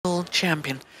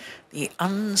champion, the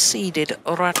unseeded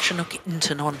Ratchanok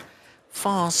Intanon,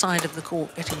 far side of the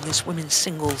court, getting this women's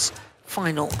singles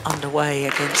final underway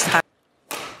against Han.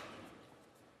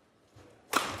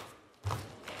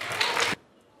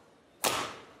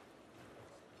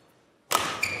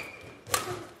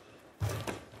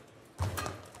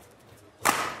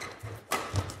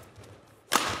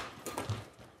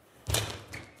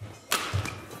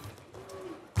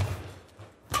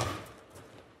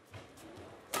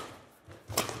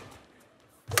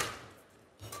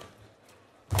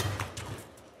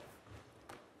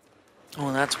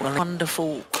 Oh, that's well.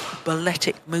 Wonderful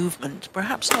balletic movement,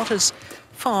 perhaps not as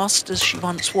fast as she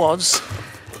once was,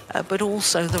 but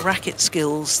also the racket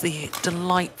skills, the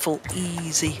delightful,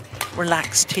 easy,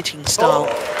 relaxed hitting style.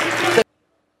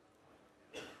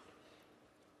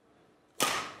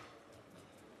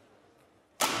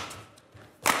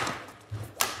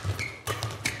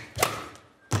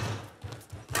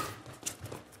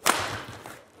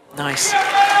 Nice.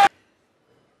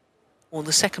 Or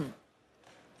the second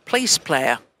place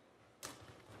player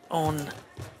on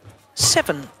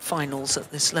 7 finals at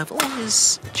this level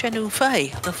is Chen Yue,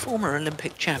 the former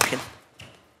Olympic champion.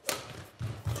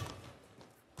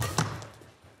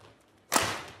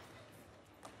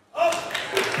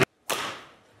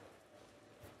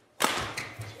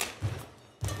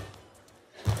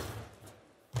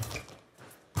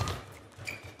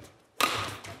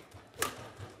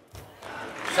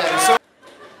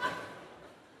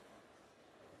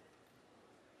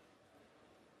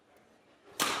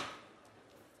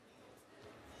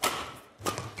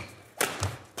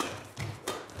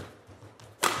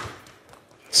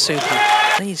 Super.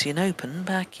 Asian Open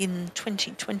back in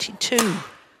 2022.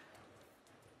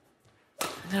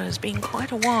 That has been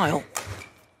quite a while.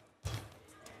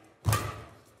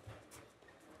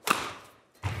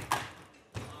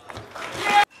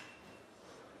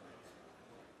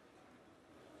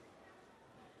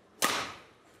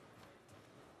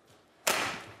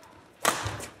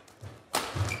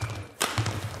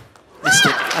 Missed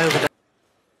it over the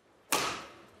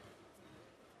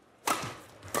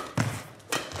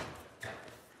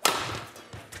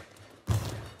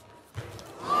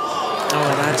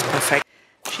perfect.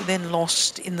 She then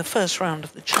lost in the first round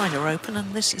of the China Open,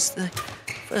 and this is the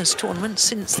first tournament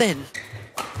since then.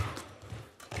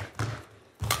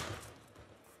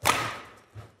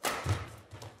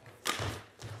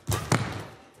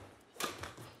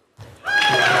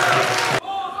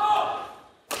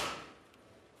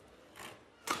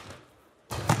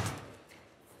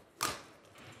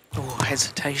 Oh,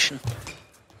 hesitation.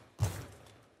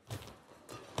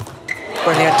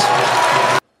 Brilliant.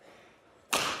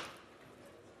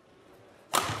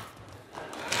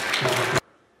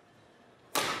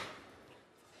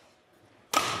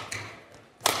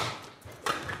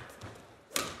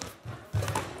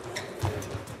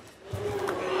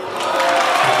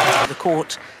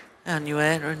 Court Han Yue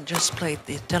and just played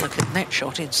the delicate net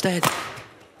shot instead.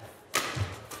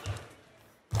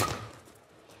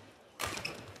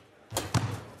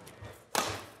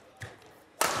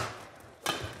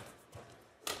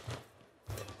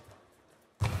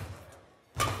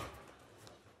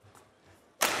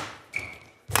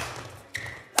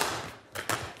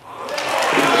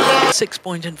 A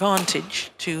 6-point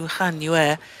advantage to Han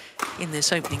Yue in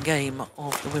this opening game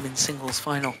of the women's singles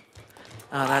final.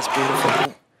 Oh, that's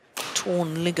beautiful.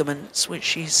 Torn ligaments, which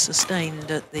she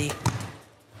sustained at the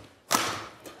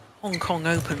Hong Kong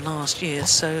Open last year.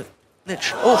 So,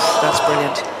 literally, oh, that's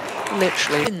brilliant.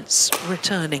 Literally, since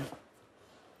returning.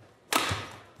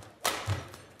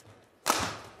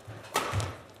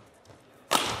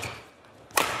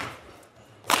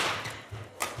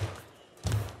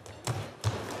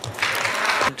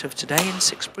 Of today in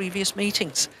 6 previous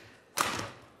meetings.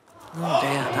 Oh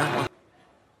dear, that one.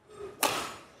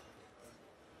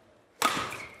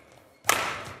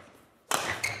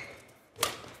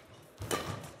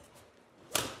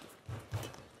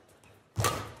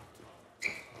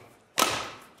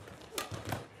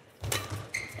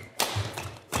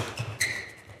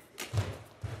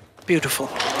 Beautiful.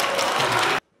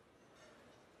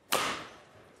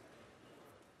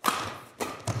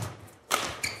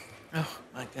 Oh,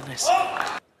 my goodness.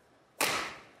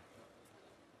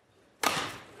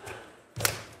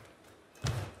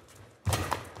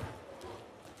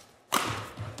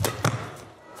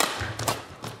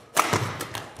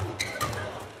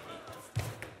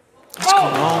 It's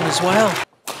gone wrong as well.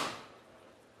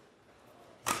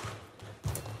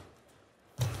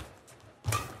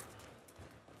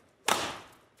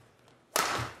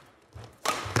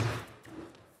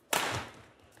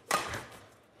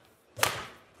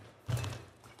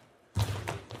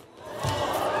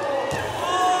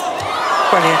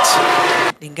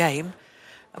 Brilliant in game,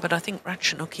 but I think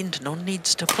Ratchanok Intanon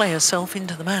needs to play herself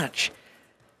into the match.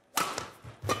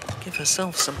 Give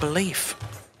herself some belief.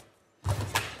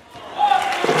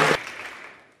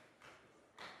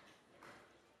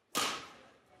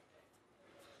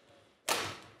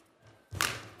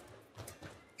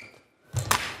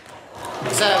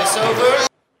 Service over.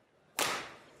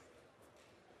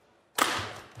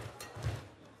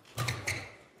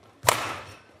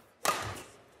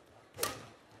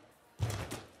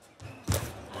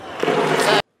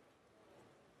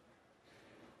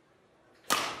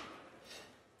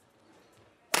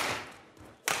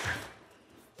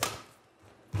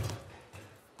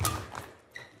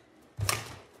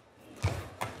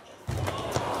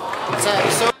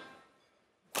 Service over.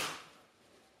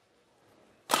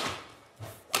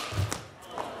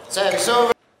 Service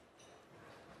over.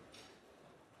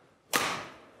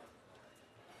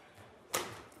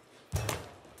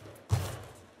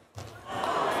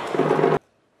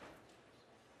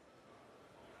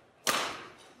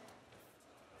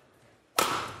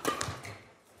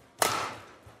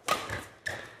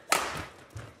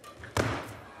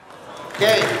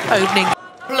 Game. Opening.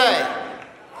 Play.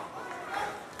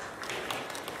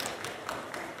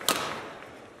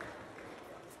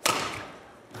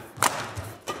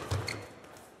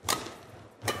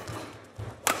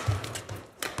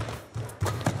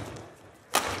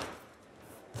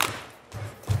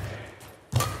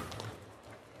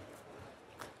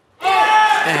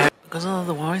 Because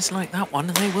otherwise, like that one,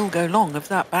 they will go long of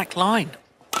that back line.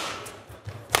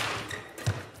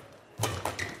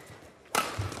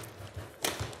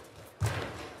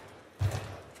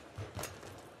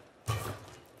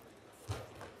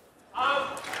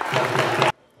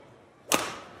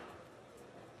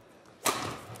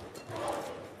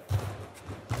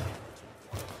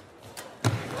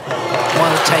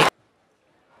 Well taken.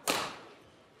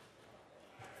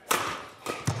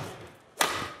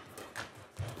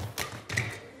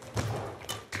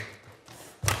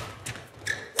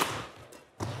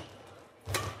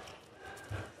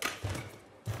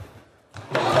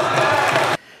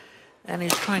 And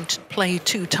he's trying to play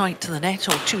too tight to the net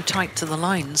or too tight to the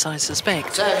lines, I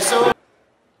suspect. Service over.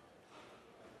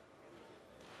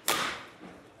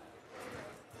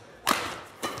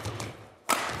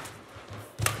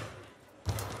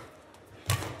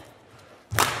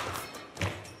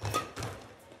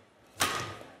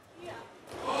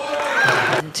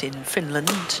 In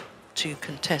Finland to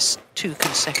contest 2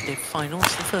 consecutive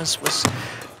finals. The first was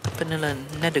Pernilla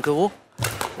Nedegård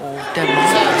of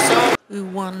Denmark, who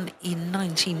won in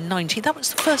 1990. That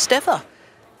was the first ever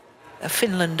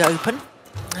Finland Open,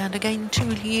 and again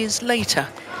 2 years later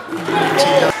in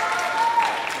 1990.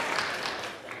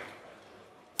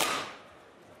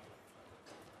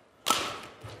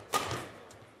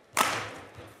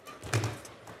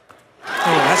 Oh,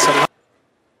 that's a lot.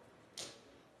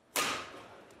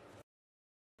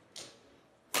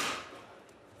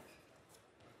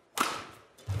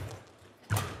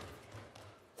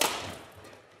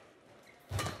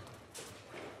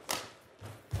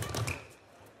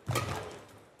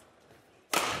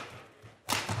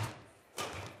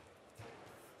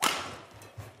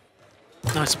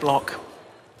 Nice block.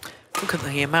 Look at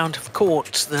the amount of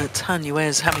court that Han Yue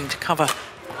is having to cover.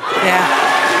 Yeah.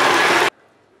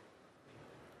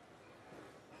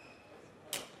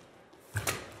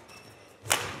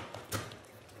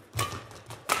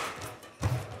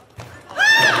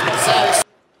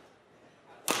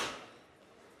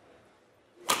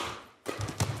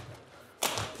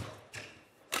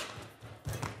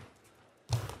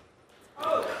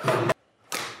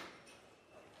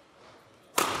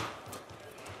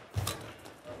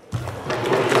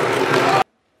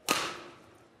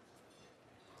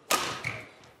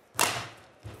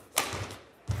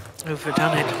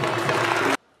 Overdone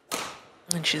it.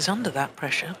 And she's under that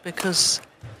pressure because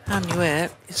Han Yue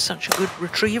is such a good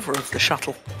retriever of the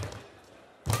shuttle.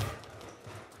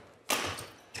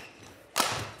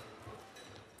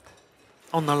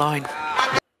 On the line.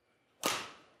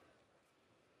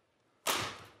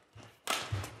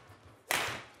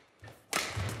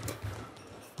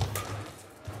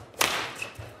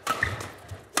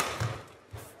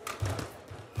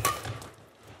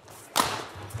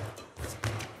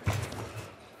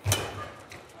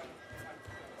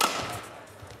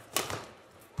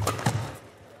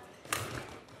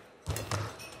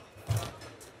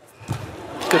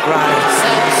 Good rally.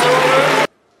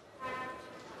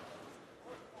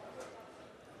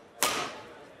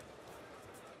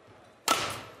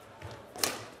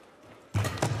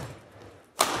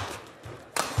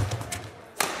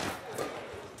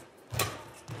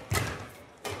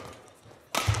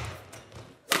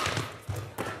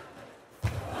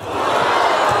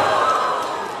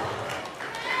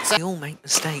 They all make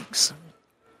mistakes.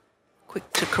 Quick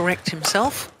to correct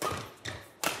himself.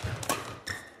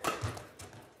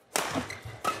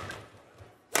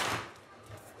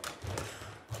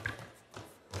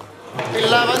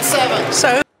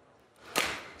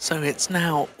 So it's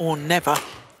now or never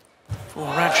for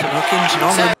Ratchanok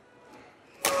Intanon.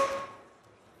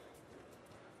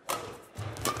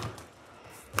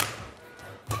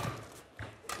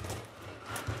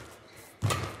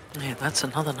 Yeah, that's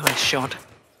another nice shot.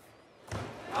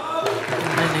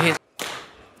 And then his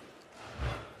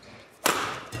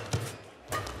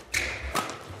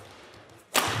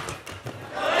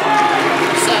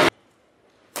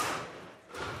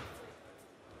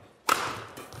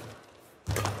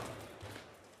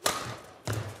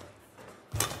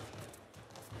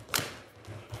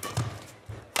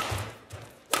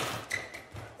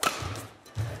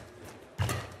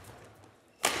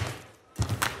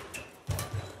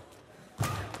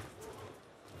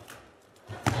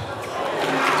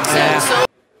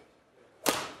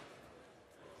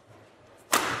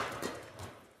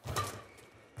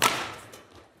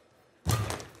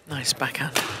nice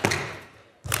backhand.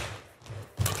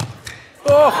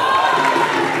 Oh!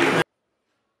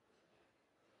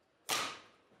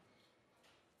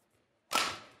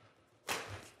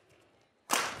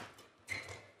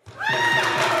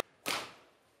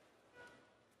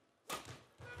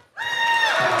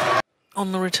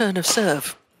 On the return of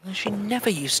serve, she never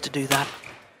used to do that.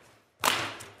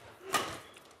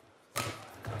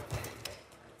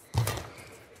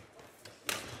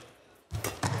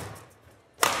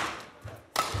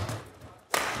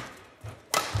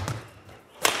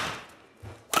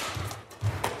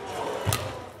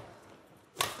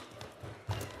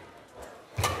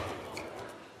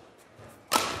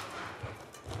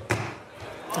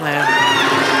 Yeah.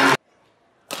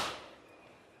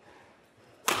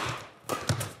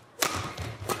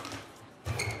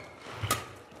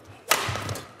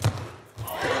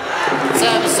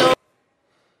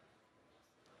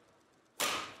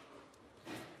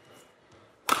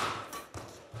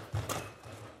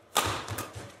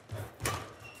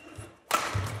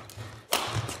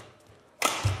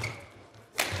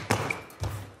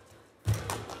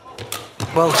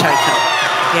 Well taken.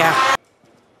 Yeah.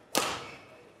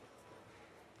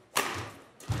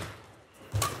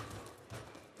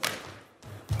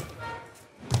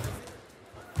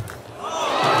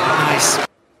 Nice.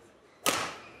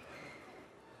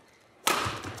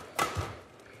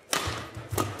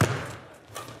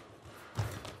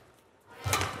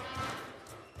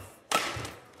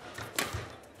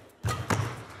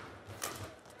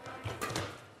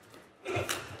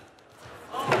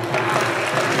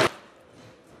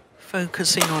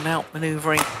 Focusing on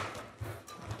outmanoeuvring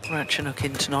Ratchanok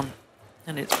Intanon,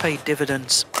 and it's paid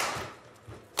dividends.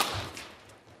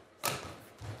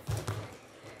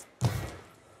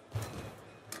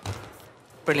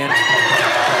 Brilliant.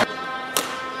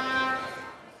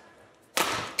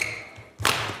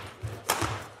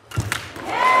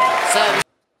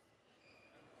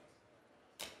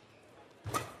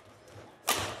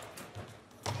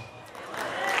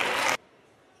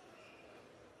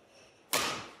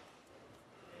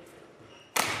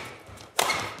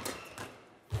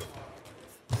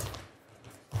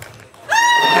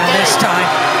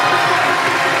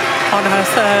 On her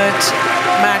third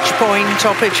match point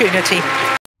opportunity.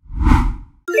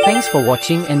 Thanks for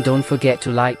watching, and don't forget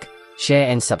to like, share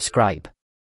and subscribe.